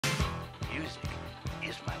Music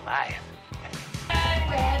is my life.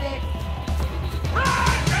 Rabbit!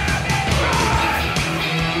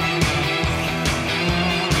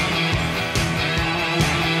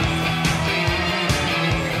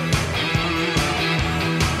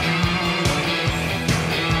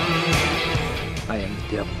 I am the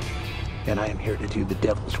devil, and I am here to do the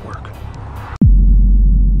devil's work.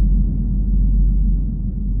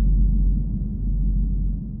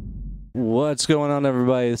 What's going on,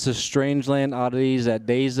 everybody? This is StrangeLand Oddities at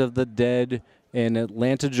Days of the Dead in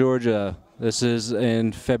Atlanta, Georgia. This is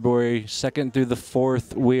in February 2nd through the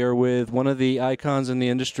 4th. We are with one of the icons in the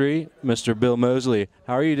industry, Mr. Bill Moseley.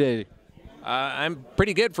 How are you today? I'm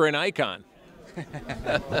pretty good for an icon.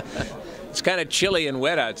 It's kind of chilly and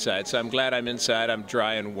wet outside, so I'm glad I'm inside. I'm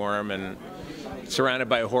dry and warm and surrounded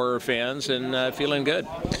by horror fans and feeling good.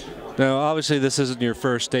 Now, obviously, this isn't your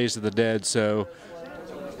first Days of the Dead, so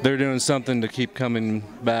they're doing something to keep coming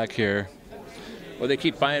back here. Well, they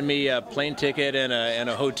keep buying me a plane ticket and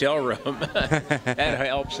a hotel room. That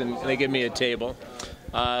helps, and they give me a table.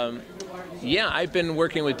 Yeah, I've been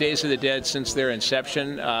working with Days of the Dead since their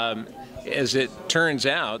inception. As it turns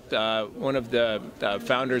out, one of the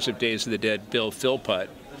founders of Days of the Dead, Bill Philpott,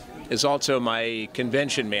 is also my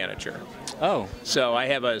convention manager. Oh. So I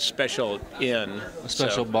have a special in. A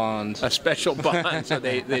special bond. A special bond, so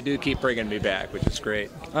they do keep bringing me back, which is great.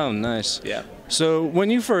 Oh, nice. Yeah. So when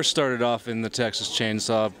you first started off in the Texas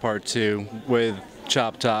Chainsaw Part 2 with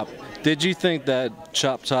Chop Top, did you think that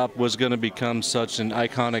Chop Top was going to become such an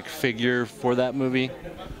iconic figure for that movie?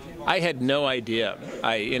 I had no idea.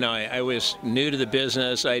 I was new to the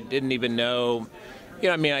business. I didn't even know.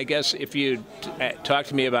 I mean, I guess if you talked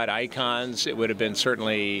to me about icons, it would have been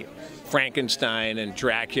certainly Frankenstein and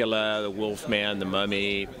Dracula, the Wolfman, the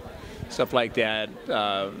Mummy, stuff like that.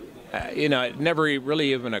 It never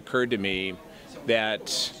really even occurred to me that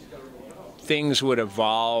things would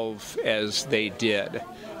evolve as they did.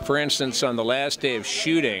 For instance, on the last day of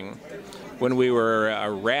shooting, when we were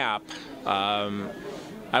a wrap,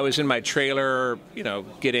 I was in my trailer,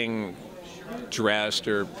 getting dressed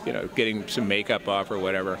or, getting some makeup off or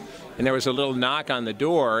whatever. And there was a little knock on the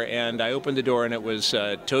door, and I opened the door, and it was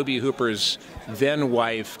Tobe Hooper's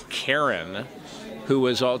then-wife, Karen, who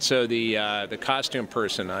was also the costume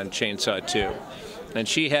person on Chainsaw 2. And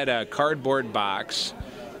she had a cardboard box,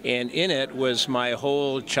 and in it was my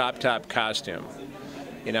whole Chop Top costume.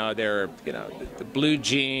 The blue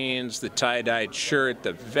jeans, the tie-dyed shirt,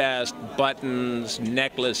 the vest, buttons,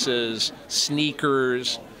 necklaces,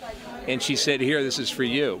 sneakers. And she said, "Here, this is for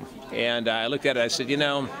you." And I looked at it, I said,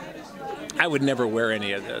 I would never wear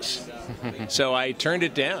any of this. So I turned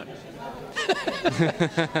it down.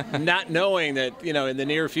 Not knowing that, in the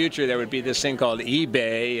near future there would be this thing called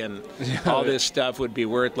eBay and all this stuff would be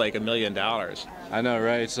worth like $1 million. I know,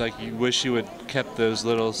 right? It's like you wish you would kept those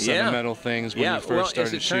little sentimental things when you first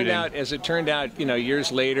started shooting. As it turned out,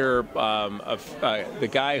 years later, the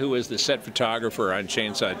guy who was the set photographer on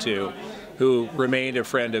Chainsaw 2, who remained a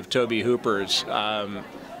friend of Tobe Hooper's,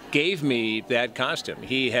 gave me that costume.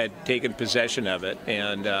 He had taken possession of it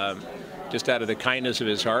and just out of the kindness of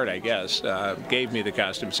his heart, I guess, gave me the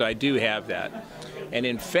costume. So I do have that. And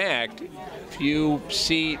in fact, if you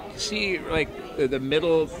see like the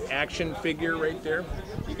middle action figure right there,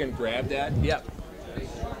 you can grab that. Yep.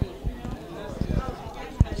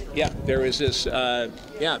 Yeah, there was this,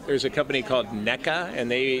 there's a company called NECA,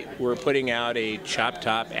 and they were putting out a Chop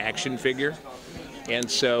Top action figure.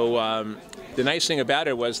 And so the nice thing about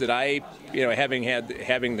it was that I,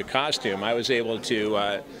 having the costume, I was able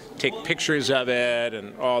to take pictures of it,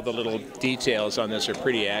 and all the little details on this are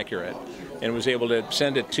pretty accurate, and was able to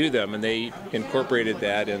send it to them, and they incorporated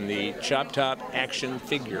that in the Chop Top action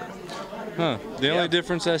figure. Huh. The only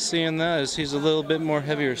difference I see in that is he's a little bit more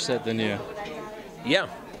heavier set than you.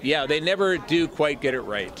 Yeah, they never do quite get it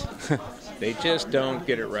right. They just don't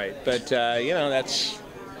get it right. But, that's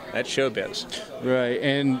showbiz. Right,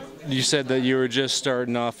 and you said that you were just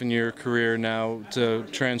starting off in your career now to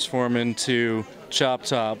transform into Chop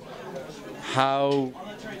Top. How,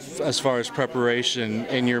 as far as preparation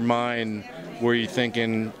in your mind, were you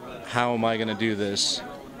thinking, how am I going to do this?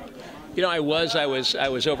 I was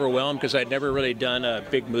overwhelmed because I'd never really done a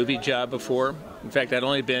big movie job before. In fact, I'd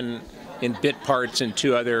only been in bit parts in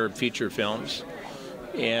 2 other feature films.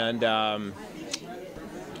 And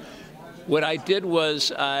what I did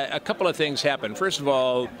was a couple of things happened. First of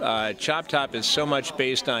all, Chop Top is so much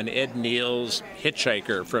based on Ed Neal's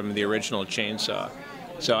Hitchhiker from the original Chainsaw.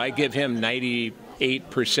 So I give him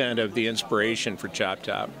 98% of the inspiration for Chop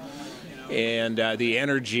Top. And the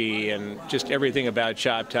energy and just everything about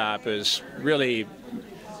Chop Top is really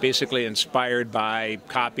basically inspired by,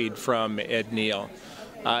 copied from Ed Neal.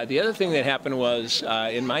 The other thing that happened was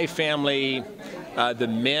in my family, the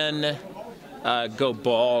men go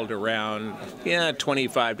bald around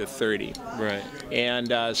 25 to 30. Right. And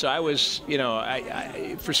so I was,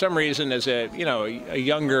 I for some reason as a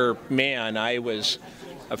younger man, I was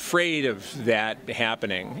afraid of that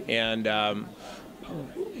happening. And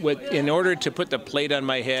in order to put the plate on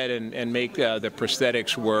my head and make the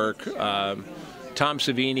prosthetics work, Tom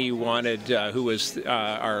Savini wanted, who was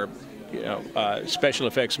our special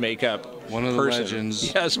effects makeup one of the person.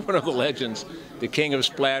 legends. Yes, one of the legends. The king of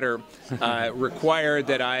splatter required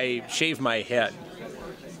that I shave my head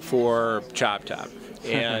for Chop Top.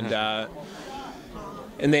 And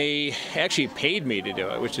they actually paid me to do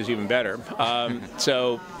it, which is even better.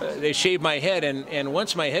 So they shaved my head, and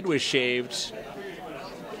once my head was shaved,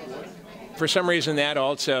 for some reason that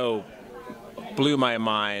also blew my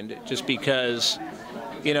mind, just because,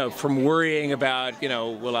 from worrying about,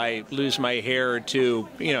 will I lose my hair to,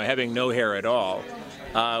 having no hair at all,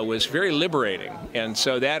 was very liberating. And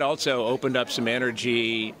so that also opened up some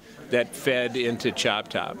energy that fed into Chop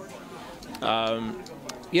Top.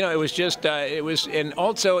 It was just, and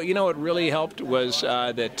also, what really helped was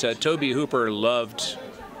that Tobe Hooper loved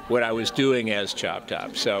what I was doing as Chop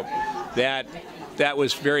Top. So that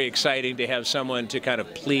was very exciting to have someone to kind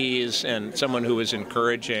of please and someone who was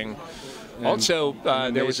encouraging. And also,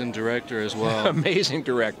 there was an director as well. Amazing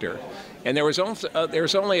director, and there was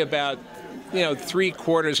only about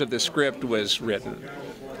 3/4 of the script was written,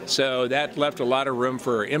 so that left a lot of room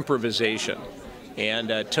for improvisation. And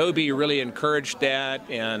Tobe really encouraged that.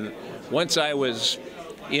 And once I was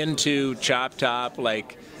into Chop Top,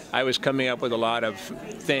 I was coming up with a lot of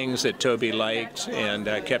things that Tobe liked and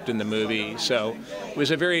kept in the movie. So it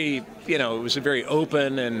was a very,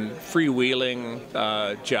 open and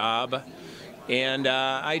freewheeling job. And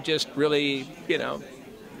I just really,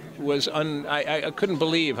 I couldn't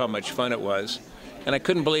believe how much fun it was. And I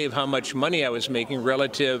couldn't believe how much money I was making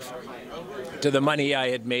relative to the money I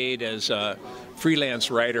had made as a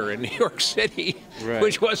freelance writer in New York City, right,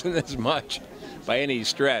 which wasn't as much by any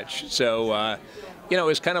stretch. So, it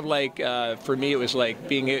was kind of like, for me, it was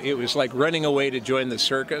like running away to join the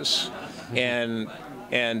circus, and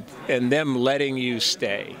them letting you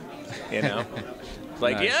stay,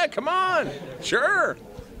 Nice. Yeah, come on, sure.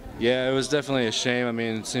 Yeah, it was definitely a shame. I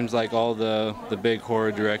mean, it seems like all the big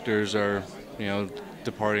horror directors are,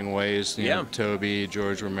 departing ways. You know, Tobe,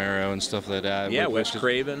 George Romero, and stuff like that. Yeah, Wes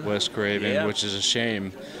Craven. Yeah. Which is a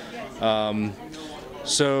shame.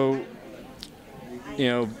 So,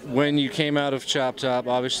 when you came out of Chop Top,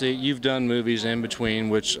 obviously you've done movies in between,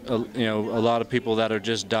 which a lot of people that are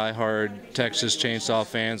just diehard Texas Chainsaw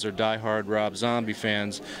fans or diehard Rob Zombie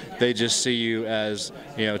fans, they just see you as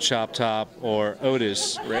Chop Top or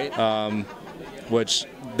Otis, right? Which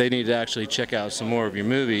they need to actually check out some more of your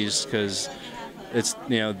movies, because it's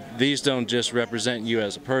these don't just represent you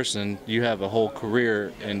as a person. You have a whole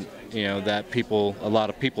career, and that a lot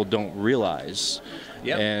of people don't realize.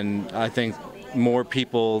 Yep. And I think more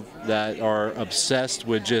people that are obsessed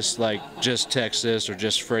with just Texas or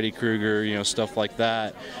just Freddy Krueger, stuff like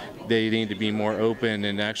that, they need to be more open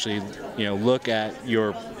and actually, look at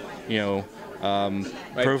your,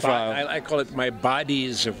 profile. I call it my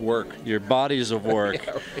bodies of work. Your bodies of work.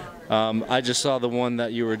 Yeah, right. I just saw the one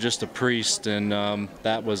that you were just a priest, and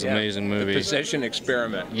that was an amazing movie. The Possession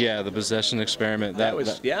Experiment. Yeah, the Possession Experiment. That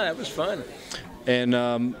was fun. And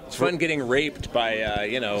it's fun getting raped by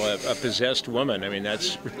a possessed woman. I mean,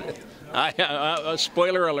 that's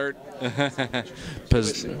spoiler alert.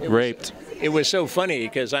 Raped. It was so funny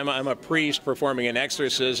because I'm a priest performing an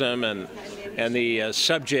exorcism, and the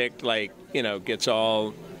subject gets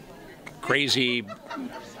all crazy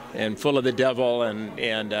and full of the devil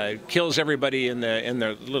and kills everybody in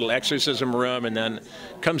the little exorcism room, and then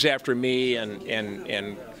comes after me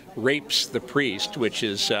and rapes the priest, which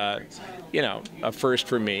is a first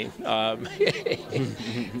for me.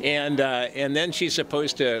 And then she's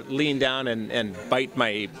supposed to lean down and bite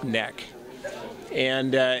my neck.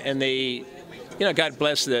 And they, God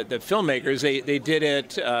bless the filmmakers, they did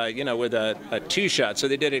it, with a two-shot. So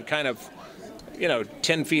they did it kind of,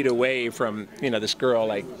 10 feet away from, this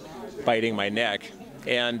girl, biting my neck.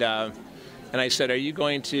 And I said, "Are you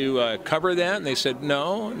going to cover that?" And they said,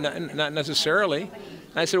 "No, not necessarily." And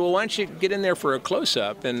I said, "Well, why don't you get in there for a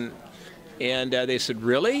close-up?" And they said,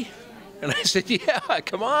 "Really?" And I said, "Yeah,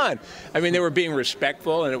 come on." I mean, they were being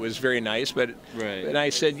respectful, and it was very nice. But right. And I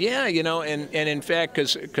said, "Yeah, and in fact,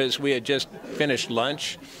 because we had just finished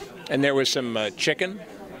lunch, and there was some chicken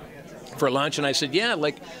for lunch, and I said, 'Yeah,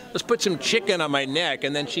 let's put some chicken on my neck,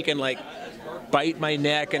 and then she can bite my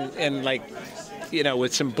neck and like, you know,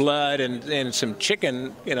 with some blood and some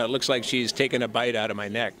chicken, you know, it looks like she's taken a bite out of my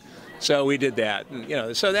neck. So we did that, and, you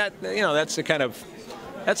know, so that, you know, that's the kind of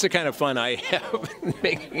fun I have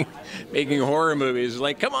making horror movies.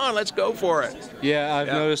 Like, come on, let's go for it. Yeah, I've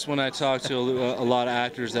noticed when I talk to a lot of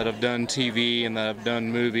actors that have done TV and that have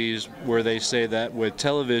done movies, where they say that with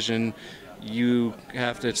television, you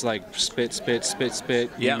have to, it's like spit, spit, spit, spit.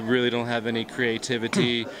 Yeah. You really don't have any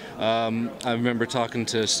creativity. I remember talking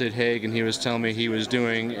to Sid Haig, and he was telling me he was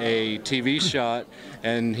doing a TV shot,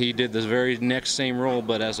 and he did the very next same role,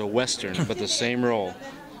 but as a Western, but the same role.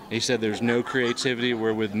 He said there's no creativity,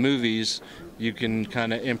 where with movies, you can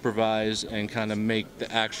kind of improvise and kind of make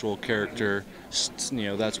the actual character, you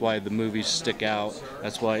know, that's why the movies stick out.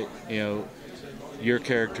 That's why, you know, your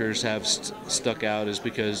characters have stuck out, is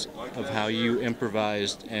because of how you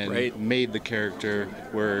improvised and made the character,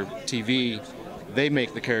 where TV, they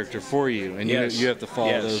make the character for you, and you have to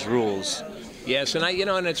follow those rules. Yes, and you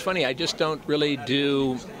know, and it's funny, I just don't really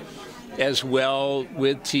do as well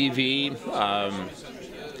with TV.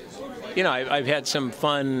 You know, I've had some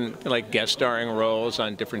fun, like, guest starring roles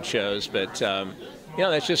on different shows, but you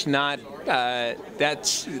know, that's just not.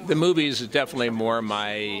 That's the movies is definitely more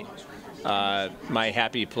my my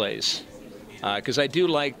happy place, because I do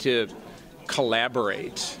like to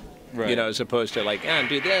collaborate, you know, as opposed to like,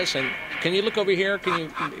 do this, and can you look over here?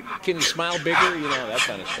 Can you smile bigger? You know, that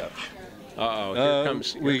kind of stuff.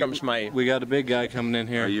 Here comes my. We got a big guy coming in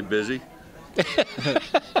here. Are you busy?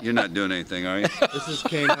 You're not doing anything, are you? This is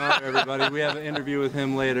Kane Hodder, everybody. We have an interview with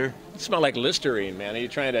him later. You smell like Listerine, man. Are you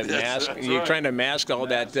trying to mask? Trying to mask all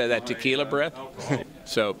that that tequila breath?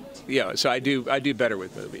 So yeah, so I do better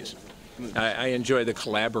with movies. I enjoy the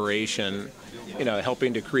collaboration, you know,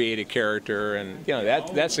 helping to create a character, and you know,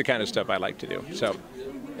 that's the kind of stuff I like to do. So.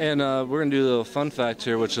 And we're going to do a little fun fact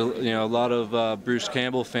here, which, you know, a lot of Bruce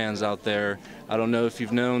Campbell fans out there, I don't know if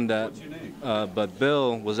you've known that, but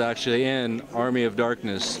Bill was actually in Army of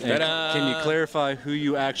Darkness. And can you clarify who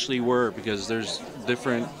you actually were? Because there's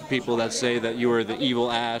different people that say that you were the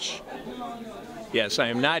evil Ash. Yes, I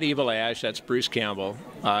am not evil Ash. That's Bruce Campbell.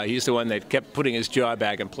 He's the one that kept putting his jaw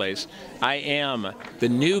back in place. I am the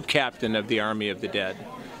new captain of the Army of the Dead.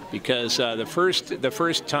 Because the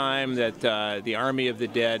first time that the Army of the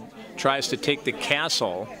Dead tries to take the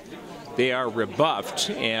castle, they are rebuffed,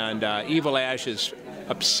 and Evil Ash is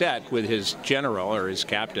upset with his general, or his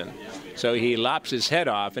captain. So he lops his head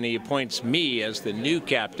off, and he appoints me as the new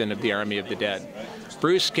captain of the Army of the Dead.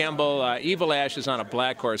 Bruce Campbell, Evil Ash is on a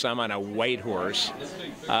black horse, I'm on a white horse.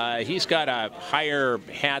 He's got a higher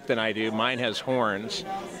hat than I do, mine has horns.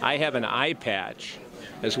 I have an eye patch,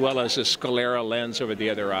 as well as a sclera lens over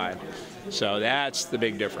the other eye. So that's the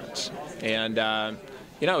big difference. And,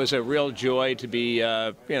 you know, it was a real joy to be,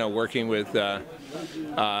 you know, working with Sam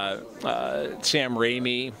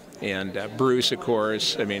Raimi and Bruce, of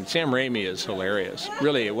course. I mean, Sam Raimi is hilarious.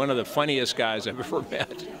 Really, one of the funniest guys I've ever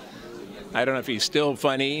met. I don't know if he's still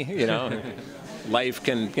funny, you know. Life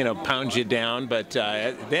can, you know, pound you down, but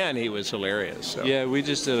then he was hilarious. So. Yeah, we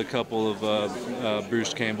just did a couple of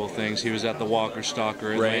Bruce Campbell things. He was at the Walker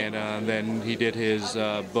Stalker Atlanta, and then he did his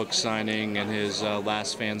book signing and his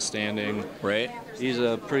Last Fan Standing. Right. He's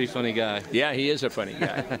a pretty funny guy. Yeah, he is a funny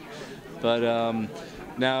guy. But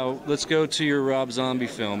now let's go to your Rob Zombie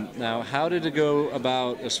film. Now, how did it go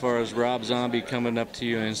about as far as Rob Zombie coming up to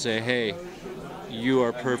you and say, hey, you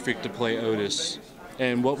are perfect to play Otis?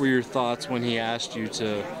 And what were your thoughts when he asked you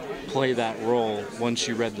to play that role once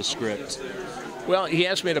you read the script? Well, he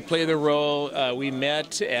asked me to play the role. We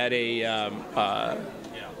met at a an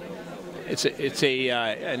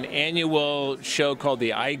annual show called the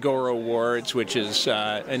GWAR Awards, which is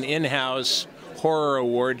an in-house horror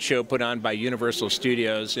award show put on by Universal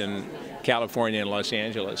Studios in California and Los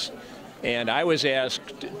Angeles. And I was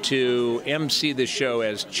asked to MC the show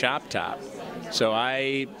as Chop Top. So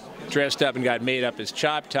I dressed up and got made up as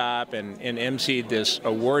Chop Top and emceed this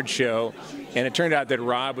award show. And it turned out that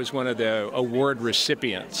Rob was one of the award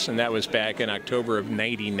recipients, and that was back in October of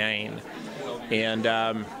 '99. And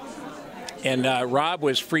Rob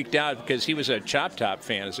was freaked out because he was a Chop Top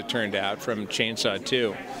fan, as it turned out, from Chainsaw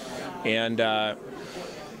 2. And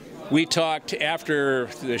we talked after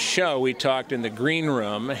the show, we talked in the green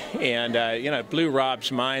room, and you know, it blew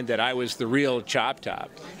Rob's mind that I was the real Chop Top.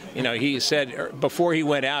 You know, he said before he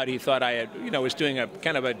went out, he thought I had, you know, was doing a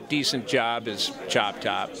kind of a decent job as Chop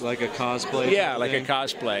Top. Like a cosplay? Yeah, like a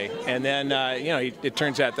cosplay. And then, you know, it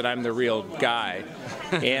turns out that I'm the real guy.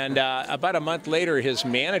 And about a month later, his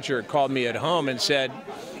manager called me at home and said,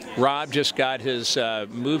 Rob just got his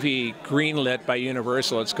movie greenlit by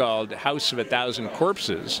Universal. It's called House of a Thousand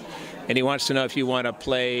Corpses. and he wants to know if you want to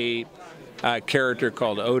play a character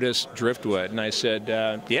called Otis Driftwood. And I said,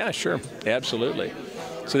 yeah, sure, absolutely.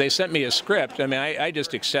 So they sent me a script. I mean, I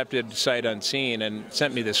just accepted sight unseen and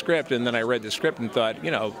sent me the script, and then I read the script and thought,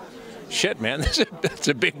 you know, shit, man, that's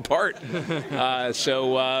a big part. You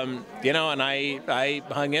know, and I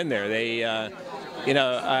hung in there. They, you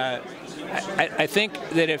know, I think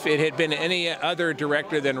that if it had been any other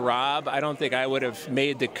director than Rob, I don't think I would have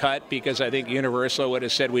made the cut, because I think Universal would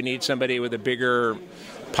have said we need somebody with a bigger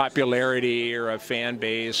popularity or a fan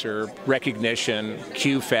base or recognition,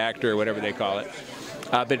 Q factor, whatever they call it.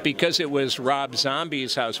 But because it was Rob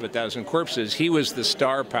Zombie's House of a Thousand Corpses, he was the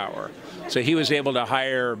star power. So he was able to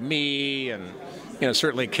hire me, and you know,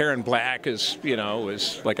 certainly Karen Black is, you know,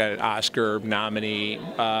 was like an Oscar nominee.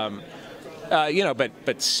 You know,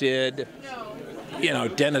 but Sid, you know,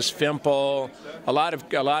 Dennis Fimple, a lot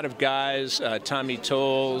of guys, Tommy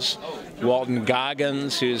Tolles, Walton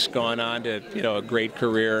Goggins, who's gone on to, you know, a great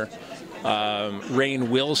career, Rainn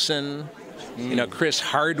Wilson, you know, Chris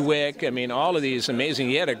Hardwick. I mean, all of these amazing.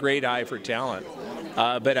 He had a great eye for talent.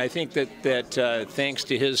 But I think that thanks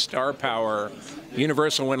to his star power,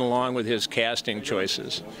 Universal went along with his casting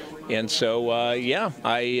choices, and so yeah,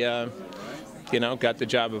 I. You know, got the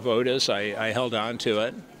job of Otis. I held on to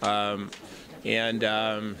it, and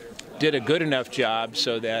did a good enough job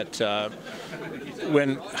so that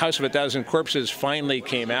when House of a Thousand Corpses finally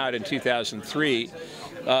came out in 2003,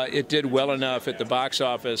 it did well enough at the box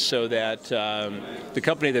office so that the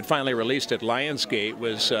company that finally released it, Lionsgate,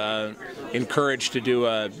 was encouraged to do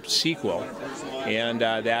a sequel, and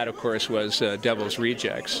that, of course, was Devil's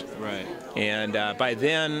Rejects. Right. And by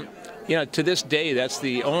then, you know, to this day, that's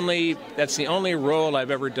the only role I've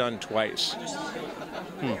ever done twice,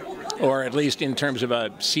 or at least in terms of a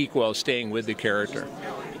sequel, staying with the character.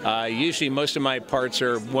 Usually, most of my parts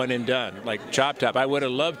are one and done, like Chop Top. I would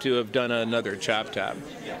have loved to have done another Chop Top.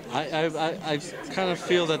 I kind of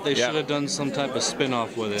feel that they should have done some type of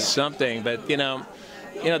spin-off with it. Something, but you know,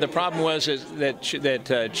 the problem was that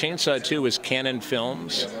Chainsaw 2 was Cannon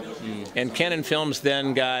Films. And Cannon Films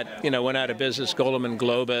then got, went out of business, Golem and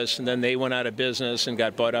Globus, and then they went out of business and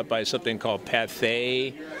got bought up by something called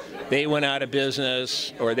Pathé. They went out of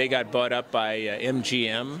business, or they got bought up by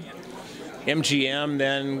MGM. MGM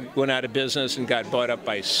then went out of business and got bought up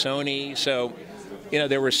by Sony. So,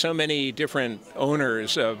 there were so many different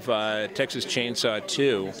owners of Texas Chainsaw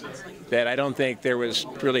 2 that I don't think there was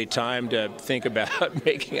really time to think about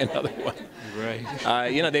making another one. Right.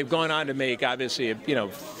 They've gone on to make, obviously,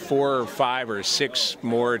 4 or 5 or 6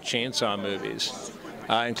 more Chainsaw movies,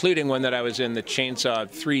 including one that I was in, the Chainsaw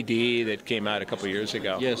 3D that came out a couple years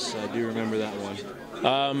ago. Yes, I do remember that one.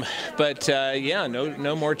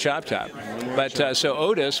 No more Chop Top. So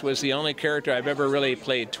Otis was the only character I've ever really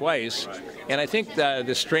played twice, and I think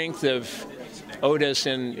the strength of Otis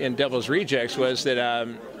in Devil's Rejects was that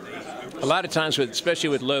a lot of times, especially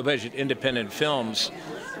with low-budget independent films,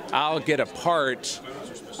 I'll get a part,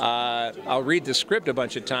 I'll read the script a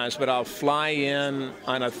bunch of times, but I'll fly in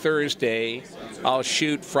on a Thursday, I'll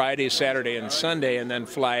shoot Friday, Saturday, and Sunday, and then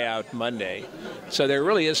fly out Monday. So there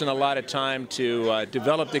really isn't a lot of time to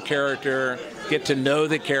develop the character, get to know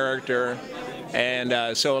the character,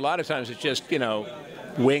 and so a lot of times it's just,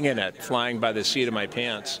 winging it, flying by the seat of my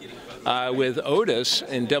pants. With Otis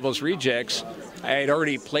in Devil's Rejects, I had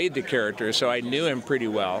already played the character, so I knew him pretty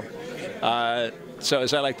well. So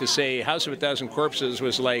as I like to say, House of a Thousand Corpses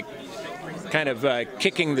was like kind of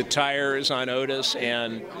kicking the tires on Otis,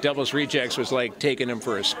 and Devil's Rejects was like taking him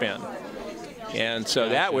for a spin. And so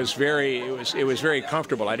that was it was very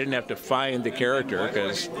comfortable. I didn't have to find the character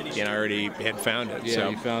because, I already had found it. Yeah, so,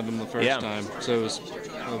 you found him the first time. So it was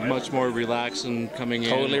much more relaxing coming in.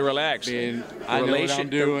 Totally relaxed. I know what I'm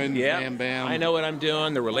doing, bam, bam. I know what I'm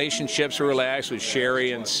doing. The relationships were relaxed with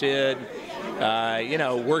Sherry and Sid.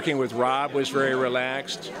 Working with Rob was very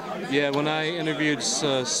relaxed. Yeah, when I interviewed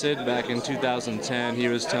Sid back in 2010, he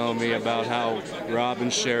was telling me about how Rob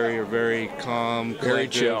and Sherry are very calm, very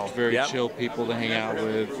chill, very chill people to hang out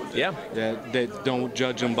with. Yeah. That don't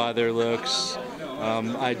judge them by their looks.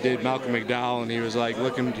 I did Malcolm McDowell, and he was like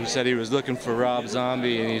he said he was looking for Rob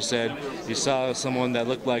Zombie, and he said he saw someone that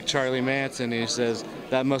looked like Charlie Manson, and he says,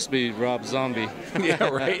 that must be Rob Zombie. Yeah,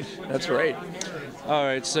 right. That's right. All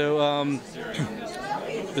right, so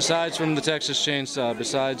besides from the Texas Chainsaw,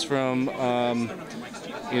 besides from,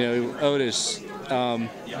 Otis,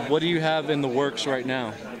 what do you have in the works right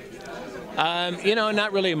now?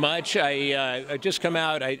 Not really much. I just come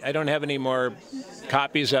out. I don't have any more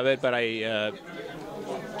copies of it, but I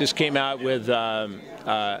just came out with an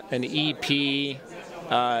EP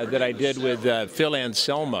that I did with Phil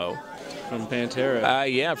Anselmo. from Pantera.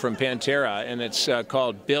 Yeah, from Pantera, and it's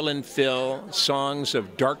called Bill and Phil, Songs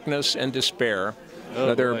of Darkness and Despair. Oh,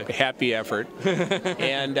 another boy. happy effort.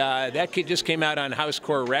 And that just came out on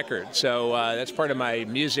Housecore Records, so that's part of my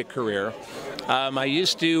music career. I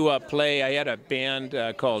used to play, I had a band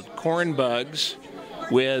called Corn Bugs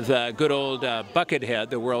with good old Buckethead,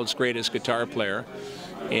 the world's greatest guitar player.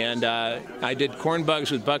 And I did Corn Bugs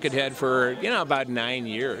with Buckethead for, about 9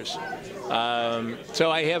 years. So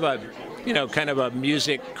I have a, kind of a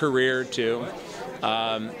music career too.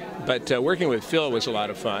 But working with Phil was a lot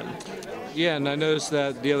of fun. Yeah, and I noticed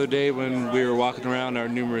that the other day when we were walking around our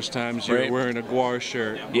numerous times, you were wearing a GWAR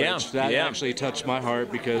shirt. Yeah, which that actually touched my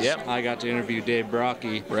heart because I got to interview Dave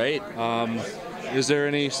Brockie. Right. Is there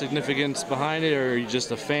any significance behind it, or are you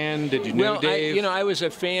just a fan? Did you know Dave? I was a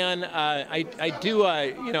fan. I do.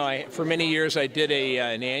 For many years I did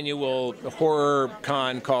an annual horror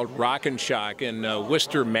con called Rock and Shock in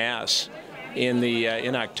Worcester, Mass,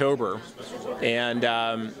 in October, and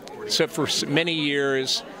so for many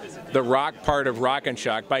years, the rock part of Rock and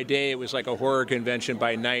Shock, by day it was like a horror convention.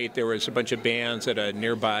 By night there was a bunch of bands at a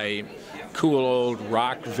nearby cool old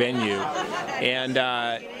rock venue, and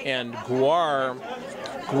GWAR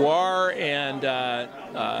and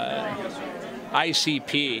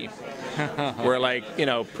ICP were like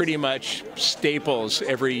pretty much staples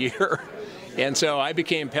every year, and so I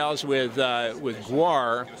became pals with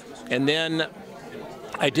GWAR, and then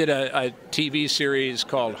I did a TV series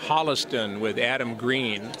called Holliston with Adam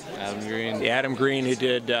Green. Adam Green, who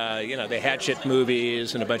did the Hatchet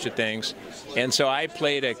movies and a bunch of things, and so I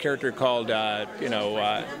played a character called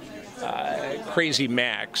Crazy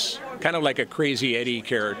Max, kind of like a Crazy Eddie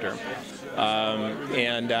character,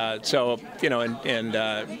 so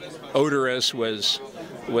Otis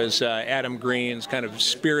was Adam Green's kind of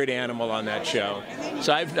spirit animal on that show.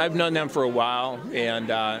 So I've known them for a while,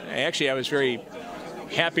 and I was very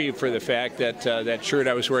happy for the fact that that shirt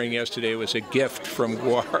I was wearing yesterday was a gift from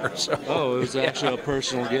GWAR. So, it was actually a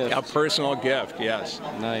personal gift. A personal gift, yes.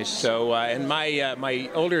 Nice. So, and my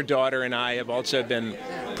older daughter and I have also been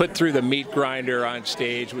put through the meat grinder on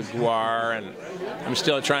stage with GWAR, and I'm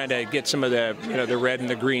still trying to get some of the the red and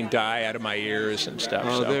the green dye out of my ears and stuff.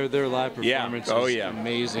 Oh, so. their live performance is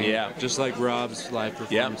amazing. Yeah. Just like Rob's live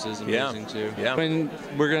performance is amazing too. Yeah. And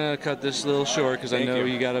we're gonna cut this a little short because I know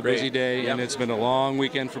you got a busy day and it's been a long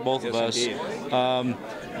weekend for both of us.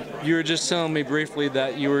 You were just telling me briefly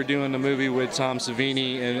that you were doing a movie with Tom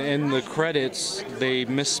Savini, and in the credits they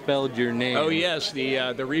misspelled your name. Oh yes,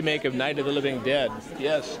 the remake of Night of the Living Dead.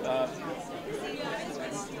 Yes.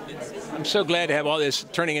 I'm so glad to have all this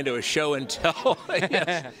turning into a show and tell.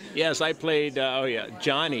 Yes, I played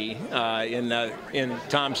Johnny in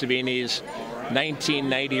Tom Savini's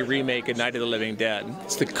 1990 remake of Night of the Living Dead.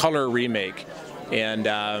 It's the color remake, and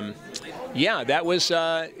that was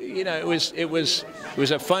it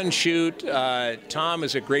was a fun shoot. Tom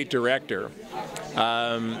is a great director,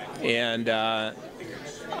 and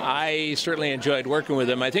I certainly enjoyed working with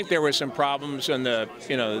him. I think there were some problems in the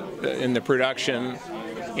production,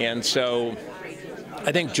 and so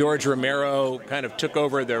I think George Romero kind of took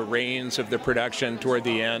over the reins of the production toward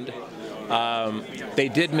the end. They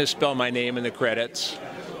did misspell my name in the credits.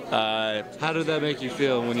 How did that make you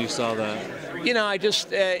feel when you saw that? I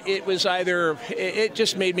just it was either it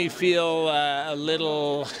just made me feel a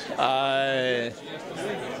little.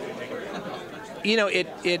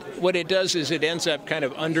 What it does is it ends up kind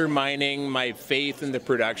of undermining my faith in the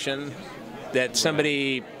production, that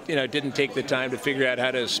somebody didn't take the time to figure out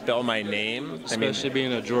how to spell my name, especially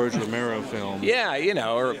being a George Romero film.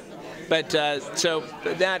 Yeah, but so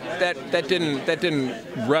that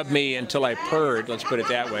didn't rub me until I purred. Let's put it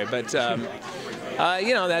that way. But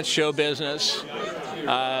that's show business.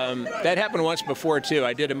 That happened once before too.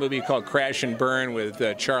 I did a movie called Crash and Burn with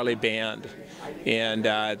Charlie Band, and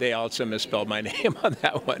they also misspelled my name on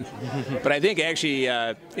that one. But I think actually,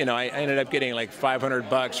 I ended up getting like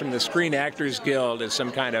 $500 from the Screen Actors Guild as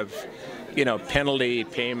some kind of, penalty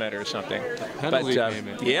payment or something. Penalty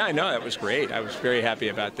payment. Yeah, I know, that was great. I was very happy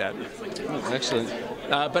about that. Oh, excellent.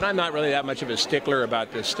 But I'm not really that much of a stickler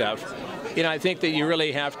about this stuff. I think that you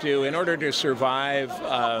really have to, in order to survive,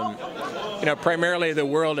 primarily the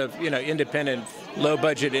world of, independent,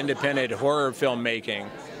 low-budget independent horror filmmaking,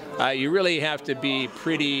 you really have to be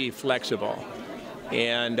pretty flexible.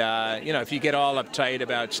 And, if you get all uptight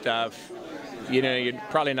about stuff, you're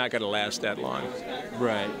probably not going to last that long.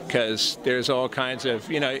 Right. Because there's all kinds of,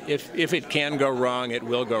 if it can go wrong, it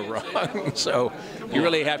will go wrong. So you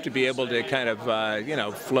really have to be able to kind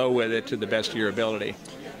of, flow with it to the best of your ability.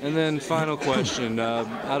 And then final question,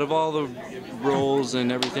 out of all the roles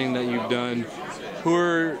and everything that you've done, who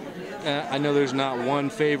are I know there's not one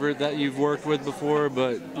favorite that you've worked with before,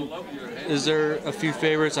 but is there a few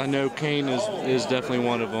favorites? I know Kane is definitely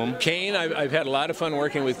one of them. Kane, I've had a lot of fun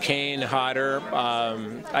working with Kane Hodder.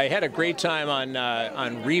 I had a great time on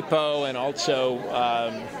Repo, and also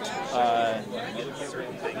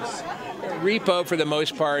Repo for the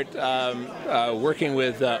most part, working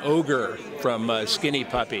with Ogre from Skinny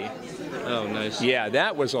Puppy. Oh, nice. Yeah,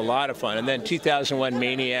 that was a lot of fun. And then 2001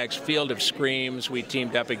 Maniacs, Field of Screams, we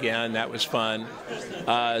teamed up again. That was fun.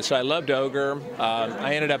 So I loved Ogre.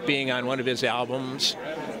 I ended up being on one of his albums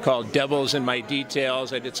called Devils in My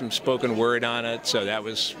Details. I did some spoken word on it, so that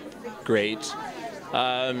was great.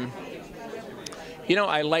 You know,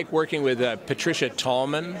 I like working with Patricia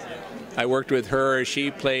Tallman. I worked with her.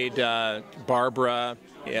 She played Barbara,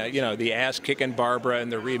 you know, the ass-kicking Barbara in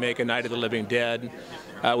the remake of Night of the Living Dead.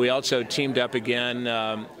 We also teamed up again.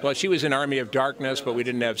 Well, she was in Army of Darkness, but we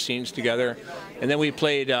didn't have scenes together. And then we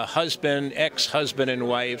played ex-husband and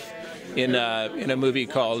wife in a movie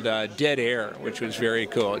called Dead Air, which was very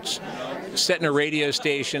cool. It's set in a radio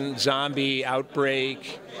station, zombie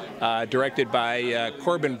outbreak, directed by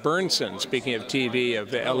Corbin Burnson, speaking of TV,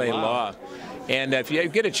 of LA Law. And if you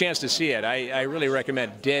get a chance to see it, I really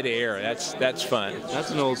recommend Dead Air. That's fun.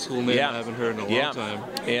 That's an old school name I haven't heard in a long time.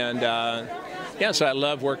 And yeah, so I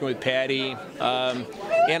love working with Patty.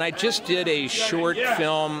 And I just did a short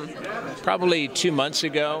film probably 2 months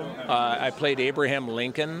ago. I played Abraham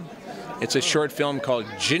Lincoln. It's a short film called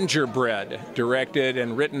Gingerbread, directed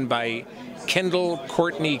and written by Kendall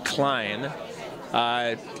Courtney Klein.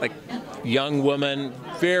 Like young woman,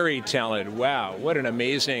 very talented. Wow, what an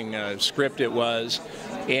amazing script it was.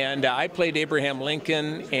 And I played Abraham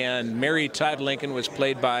Lincoln, and Mary Todd Lincoln was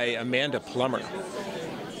played by Amanda Plummer,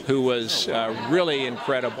 who was really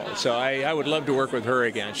incredible. So I would love to work with her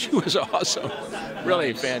again. She was awesome,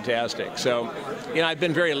 really fantastic. So, you know, I've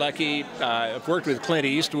been very lucky. I've worked with Clint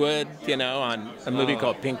Eastwood, you know, on a movie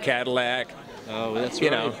called Pink Cadillac. Oh, that's right,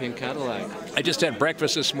 you know, Pink Cadillac. I just had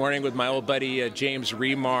breakfast this morning with my old buddy James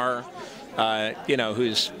Remar, you know,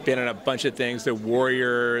 who's been in a bunch of things, The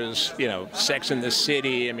Warriors, you know, Sex and the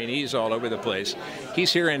City. I mean, he's all over the place.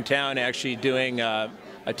 He's here in town actually doing a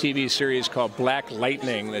TV series called Black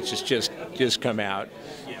Lightning that's just come out.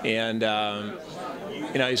 And,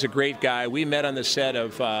 you know, he's a great guy. We met on the set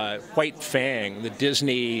of White Fang, the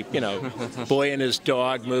Disney, you know, boy and his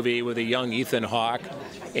dog movie with a young Ethan Hawke.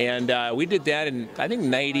 And we did that in, I think,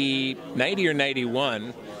 90 or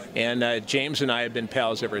 91. And James and I have been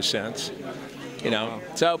pals ever since. You know,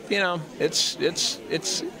 so, you know,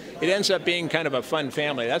 it ends up being kind of a fun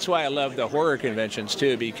family. That's why I love the horror conventions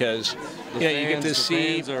too, because you get to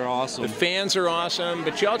see the fans are awesome. The fans are awesome,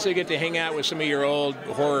 but you also get to hang out with some of your old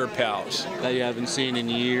horror pals that you haven't seen in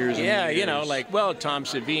years. Yeah, and years. You know, like Tom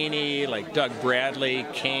Savini, like Doug Bradley,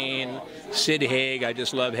 Kane, Sid Haig. I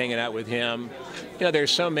just love hanging out with him. You know,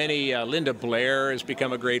 there's so many. Linda Blair has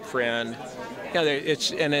become a great friend. You know,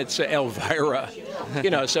 it's Elvira. You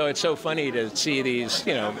know, so it's so funny to see these,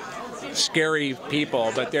 you know, scary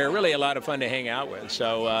people, but they're really a lot of fun to hang out with.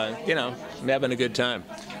 So, you know, I'm having a good time.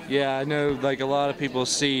 Yeah, I know, like, a lot of people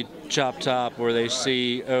see Chop Top or they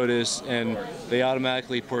see Otis and they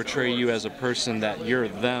automatically portray you as a person that you're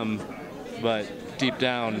them, but deep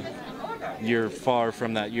down, you're far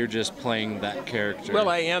from that. You're just playing that character. Well,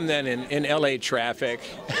 I am then in LA traffic.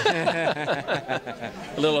 A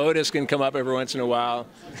little Otis can come up every once in a while.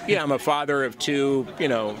 Yeah, I'm a father of two, you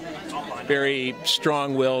know, very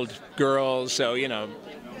strong-willed girls, so, you know,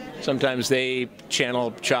 sometimes they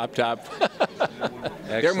channel Chop Top.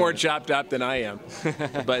 They're more chopped up than I am.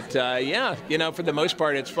 But, yeah, you know, for the most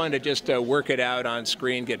part, it's fun to just work it out on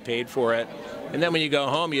screen, get paid for it. And then when you go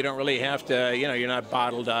home, you don't really have to, you know, you're not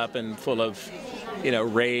bottled up and full of, you know,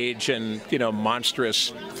 rage and, you know,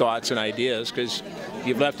 monstrous thoughts and ideas, because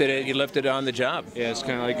you left it on the job. Yeah, it's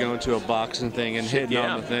kind of like going to a boxing thing and hitting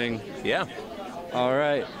on the thing. Yeah. All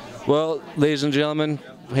right. Well, ladies and gentlemen,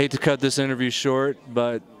 hate to cut this interview short,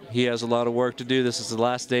 but he has a lot of work to do. This is the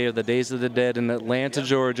last day of the Days of the Dead in Atlanta,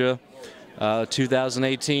 Georgia,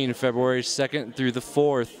 2018, February 2nd through the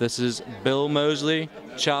 4th. This is Bill Moseley,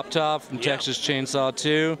 Chop Top from Texas Chainsaw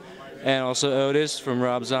 2, and also Otis from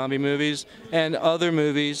Rob Zombie movies and other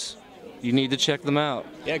movies. You need to check them out.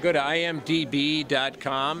 Yeah, go to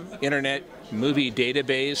imdb.com, Internet Movie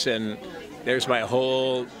Database, and there's my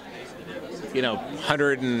whole, you know,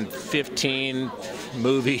 115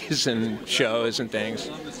 movies and shows and things.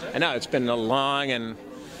 I know it's been a long and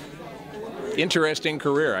interesting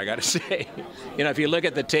career, I got to say. You know, if you look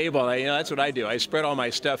at the table, you know, that's what I do. I spread all my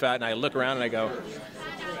stuff out and I look around and I go,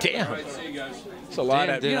 damn. It's a lot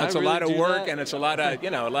of, it's a lot of work, and it's a lot of,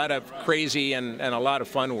 a lot of crazy and a lot of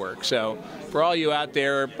fun work. So for all you out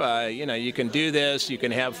there, you can do this, you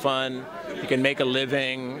can have fun, you can make a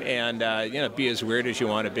living, and be as weird as you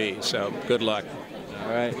want to be. So good luck. All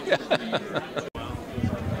right.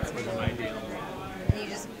 You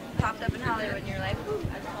just popped up in Hollywood, and you're like, ooh,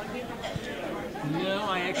 I'll be No,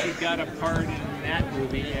 I actually got a part in that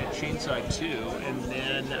movie at Chainsaw 2, and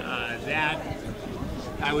then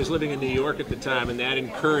I was living in New York at the time, and that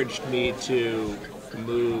encouraged me to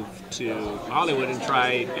move to Hollywood and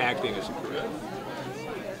try acting as a career.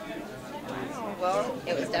 Well,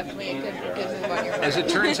 it was definitely a good move on your part. As it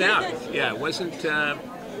turns out, yeah, it wasn't,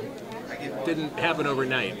 didn't happen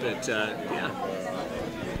overnight, but yeah.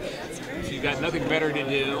 If you got nothing better to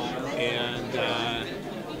do and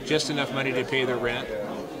just enough money to pay the rent,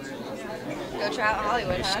 Go try out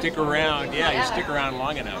Hollywood, you huh? stick around, you stick around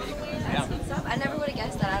long enough. Yeah. What's up? I never would have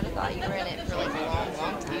guessed that. I'd have thought you were in it for like a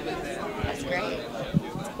long time. That's great.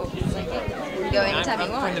 That's cool. It's like, hey, you can go anytime you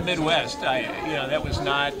I'm want. from the Midwest. That was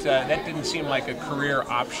not, that didn't seem like a career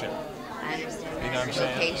option. I understand. You know what I'm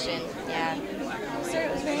saying? Location, yeah. Well, sir,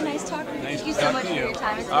 it was very nice talking to you. Nice Thank you to so talk much to for you. your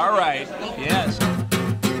time. It's All been right. great. Thank you. Yes.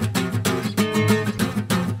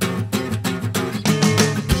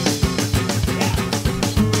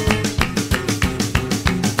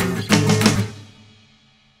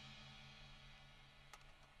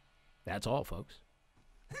 That's all, folks.